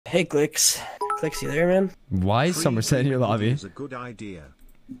Hey, 𝐋𝐈𝐊𝐄. 𝐋𝐈���𝐄, you there, man? Why is SOMMERSET in your lobby? It's a good idea.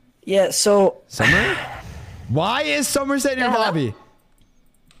 Yeah, so... Summer? Why is SOMMERSET in your lobby?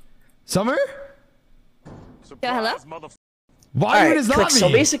 Summer? Yeah, hello? Why are you in his lobby? So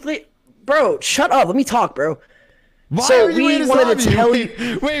basically... Bro, shut up. Let me talk, bro. Why so are you in his wanted lobby? To tell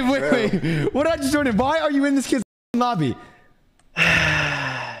Wait. What are you doing? Why are you in this kid's lobby?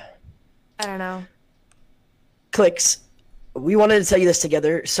 I don't know. 𝐋𝐈���𝐄, we wanted to tell you this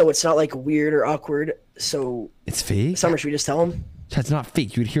together, so it's not like weird or awkward. So it's fake. Summer, should we just tell him? That's not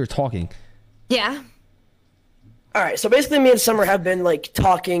fake. You would hear talking. Yeah. All right. So basically, me and Summer have been like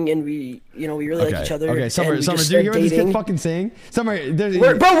talking, and we really like each other. Okay, Summer, do you hear what this kid fucking saying? Summer,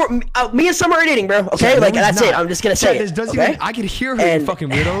 me and Summer are dating, bro. Okay, like that's it. I'm just gonna say it. Okay? I can hear her, you fucking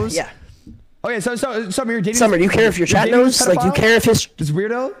weirdos. Yeah. Okay, so Summer, you're dating. Summer, do you care if your chat knows? Like, do you care if his this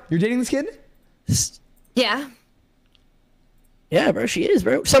weirdo? You're dating this kid? Yeah. Yeah, bro, she is,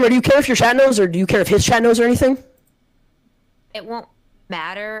 bro. Summer, do you care if your chat knows, or do you care if his chat knows or anything? It won't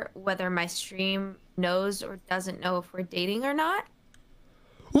matter whether my stream knows or doesn't know if we're dating or not.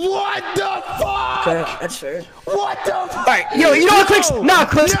 What the fuck? Okay, that's fair. What the fuck? All right, you know what, 𝐋𝐈���𝐄?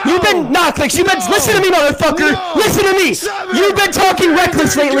 𝐋𝐈���𝐄, you've been listen to me, motherfucker. Listen to me. Summer. You've been talking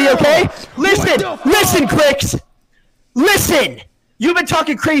reckless lately, okay? Listen, 𝐋𝐈���𝐄. Listen. You've been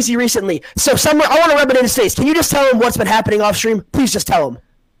talking crazy recently. So, Summer, I want to rub it in his face. Can you just tell him what's been happening off stream? Please just tell him.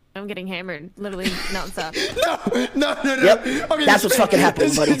 I'm getting hammered, literally nonstop. No. Yep. Okay, that's what's fucking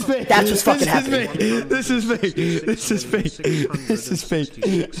happening, buddy. That's what's fucking happening. This is fake. This is fake.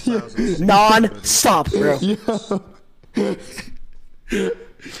 Non-stop, bro.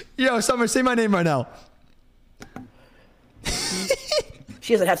 Yo, Summer, say my name right now.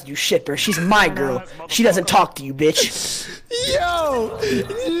 She doesn't have to do shit, bro. She's my girl. She doesn't talk to you, bitch. Yo,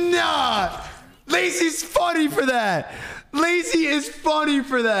 nah. Lazy's funny for that. Lazy is funny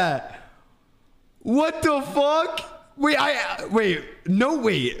for that. What the fuck? Wait,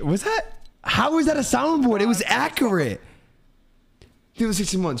 was that? How was that a soundboard? It was accurate. It was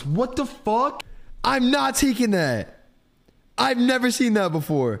 16 months. What the fuck? I'm not taking that. I've never seen that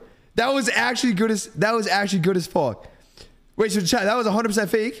before. That was actually good as fuck. Wait, so chat, that was 100%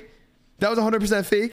 fake? That was 100% fake?